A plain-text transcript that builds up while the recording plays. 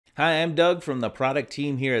Hi, I'm Doug from the product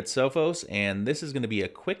team here at Sophos, and this is going to be a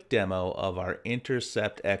quick demo of our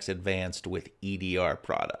Intercept X Advanced with EDR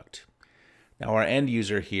product. Now, our end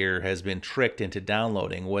user here has been tricked into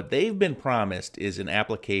downloading what they've been promised is an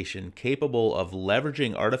application capable of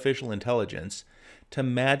leveraging artificial intelligence to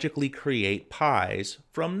magically create pies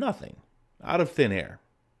from nothing, out of thin air.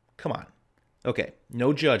 Come on. Okay,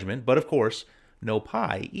 no judgment, but of course, no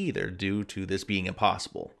pie either, due to this being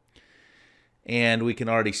impossible. And we can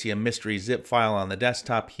already see a mystery zip file on the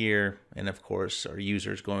desktop here. And of course, our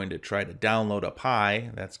user is going to try to download a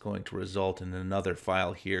pie. That's going to result in another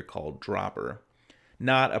file here called dropper.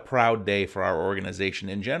 Not a proud day for our organization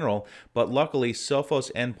in general, but luckily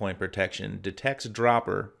Sophos Endpoint Protection detects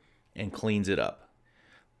dropper and cleans it up.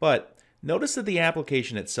 But notice that the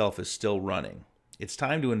application itself is still running. It's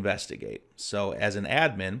time to investigate. So as an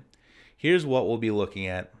admin, here's what we'll be looking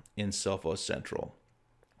at in Sophos Central.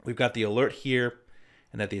 We've got the alert here,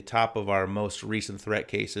 and at the top of our most recent threat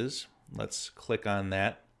cases, let's click on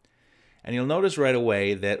that. And you'll notice right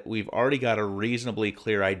away that we've already got a reasonably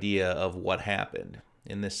clear idea of what happened.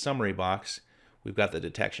 In this summary box, we've got the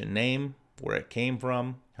detection name, where it came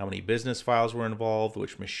from, how many business files were involved,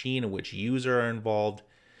 which machine and which user are involved,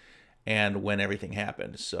 and when everything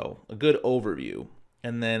happened. So a good overview.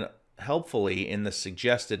 And then helpfully in the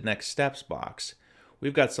suggested next steps box,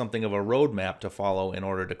 we've got something of a roadmap to follow in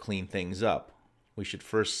order to clean things up. We should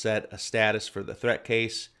first set a status for the threat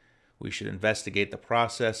case. We should investigate the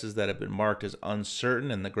processes that have been marked as uncertain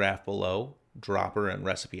in the graph below, dropper and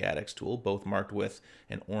recipe addicts tool, both marked with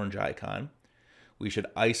an orange icon. We should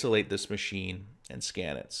isolate this machine and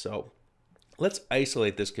scan it. So let's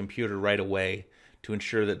isolate this computer right away to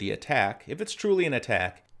ensure that the attack, if it's truly an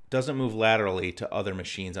attack, doesn't move laterally to other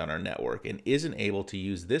machines on our network and isn't able to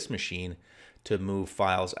use this machine to move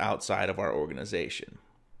files outside of our organization.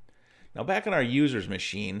 Now back on our user's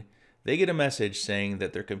machine, they get a message saying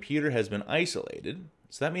that their computer has been isolated.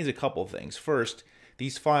 So that means a couple things. First,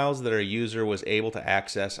 these files that our user was able to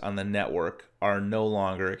access on the network are no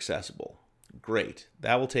longer accessible. Great.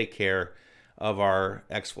 That will take care of our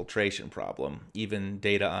exfiltration problem, even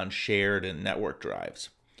data on shared and network drives.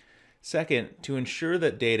 Second, to ensure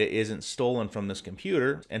that data isn't stolen from this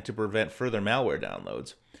computer and to prevent further malware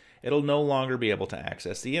downloads, it'll no longer be able to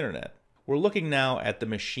access the internet. We're looking now at the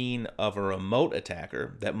machine of a remote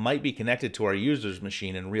attacker that might be connected to our user's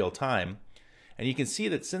machine in real time, and you can see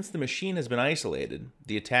that since the machine has been isolated,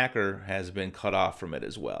 the attacker has been cut off from it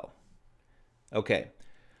as well. Okay,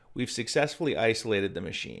 we've successfully isolated the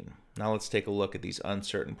machine. Now let's take a look at these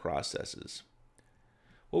uncertain processes.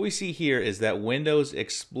 What we see here is that Windows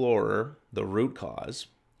Explorer, the root cause,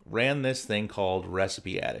 ran this thing called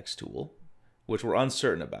recipe addicts tool, which we're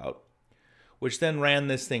uncertain about, which then ran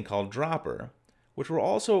this thing called dropper, which we're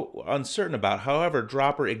also uncertain about. However,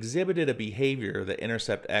 dropper exhibited a behavior that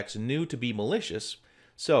Intercept X knew to be malicious,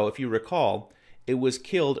 so if you recall, it was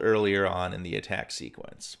killed earlier on in the attack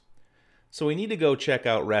sequence. So we need to go check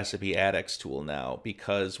out recipe addicts tool now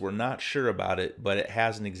because we're not sure about it, but it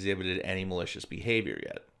hasn't exhibited any malicious behavior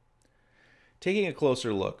yet. Taking a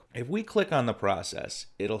closer look, if we click on the process,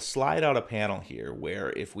 it'll slide out a panel here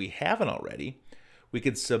where, if we haven't already, we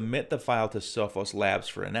could submit the file to SophosLabs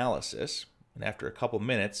for analysis, and after a couple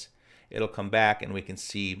minutes, it'll come back and we can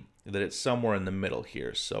see that it's somewhere in the middle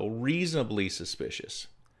here, so reasonably suspicious.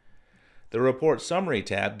 The Report Summary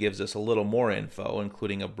tab gives us a little more info,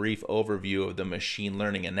 including a brief overview of the machine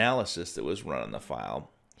learning analysis that was run on the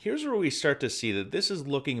file. Here's where we start to see that this is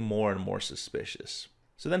looking more and more suspicious.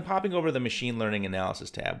 So then popping over the Machine Learning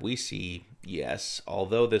Analysis tab, we see, yes,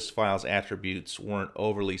 although this file's attributes weren't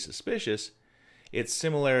overly suspicious, its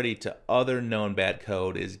similarity to other known bad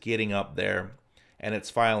code is getting up there, and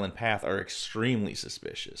its file and path are extremely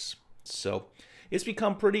suspicious. So it's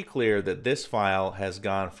become pretty clear that this file has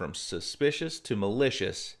gone from suspicious to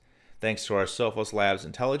malicious thanks to our SophosLabs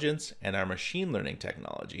intelligence and our machine learning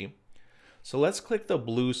technology. So let's click the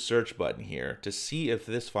blue search button here to see if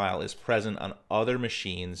this file is present on other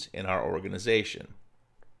machines in our organization.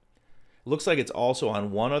 It looks like it's also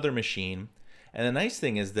on one other machine, and the nice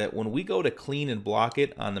thing is that when we go to clean and block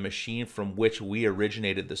it on the machine from which we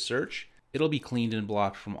originated the search, it'll be cleaned and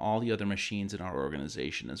blocked from all the other machines in our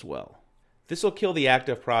organization as well. This will kill the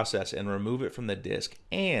active process and remove it from the disk,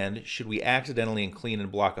 and should we accidentally clean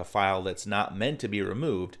and block a file that's not meant to be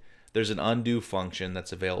removed, there's an undo function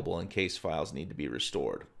that's available in case files need to be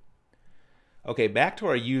restored. Okay, back to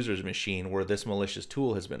our user's machine where this malicious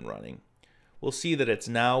tool has been running. We'll see that it's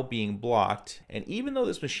now being blocked, and even though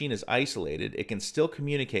this machine is isolated, it can still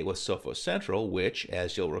communicate with Sophos Central, which,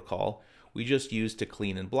 as you'll recall, we just used to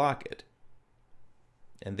clean and block it.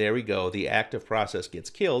 And there we go, the active process gets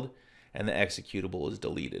killed and the executable is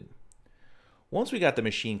deleted. Once we got the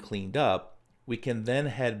machine cleaned up, we can then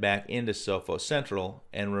head back into Sophos Central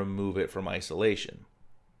and remove it from isolation.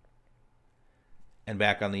 And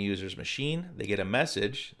back on the user's machine, they get a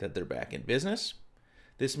message that they're back in business.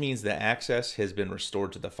 This means that access has been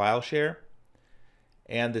restored to the file share,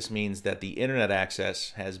 and this means that the internet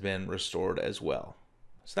access has been restored as well.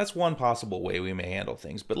 So that's one possible way we may handle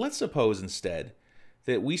things, but let's suppose instead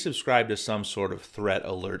that we subscribe to some sort of threat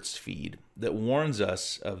alerts feed that warns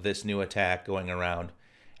us of this new attack going around,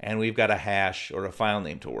 and we've got a hash or a file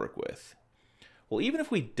name to work with. Well, even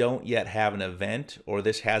if we don't yet have an event or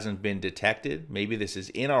this hasn't been detected, maybe this is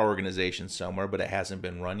in our organization somewhere but it hasn't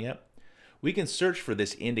been run yet, we can search for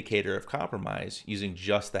this indicator of compromise using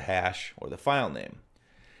just the hash or the file name.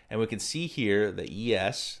 And we can see here that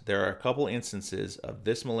yes, there are a couple instances of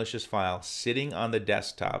this malicious file sitting on the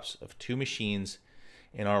desktops of 2 machines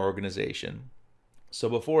in our organization. So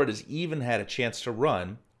before it has even had a chance to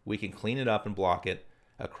run, we can clean it up and block it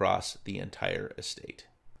across the entire estate.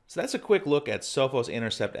 So that's a quick look at Sophos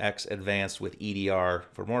Intercept X Advanced with EDR.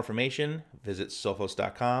 For more information, visit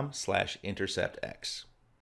sophos.com/interceptx.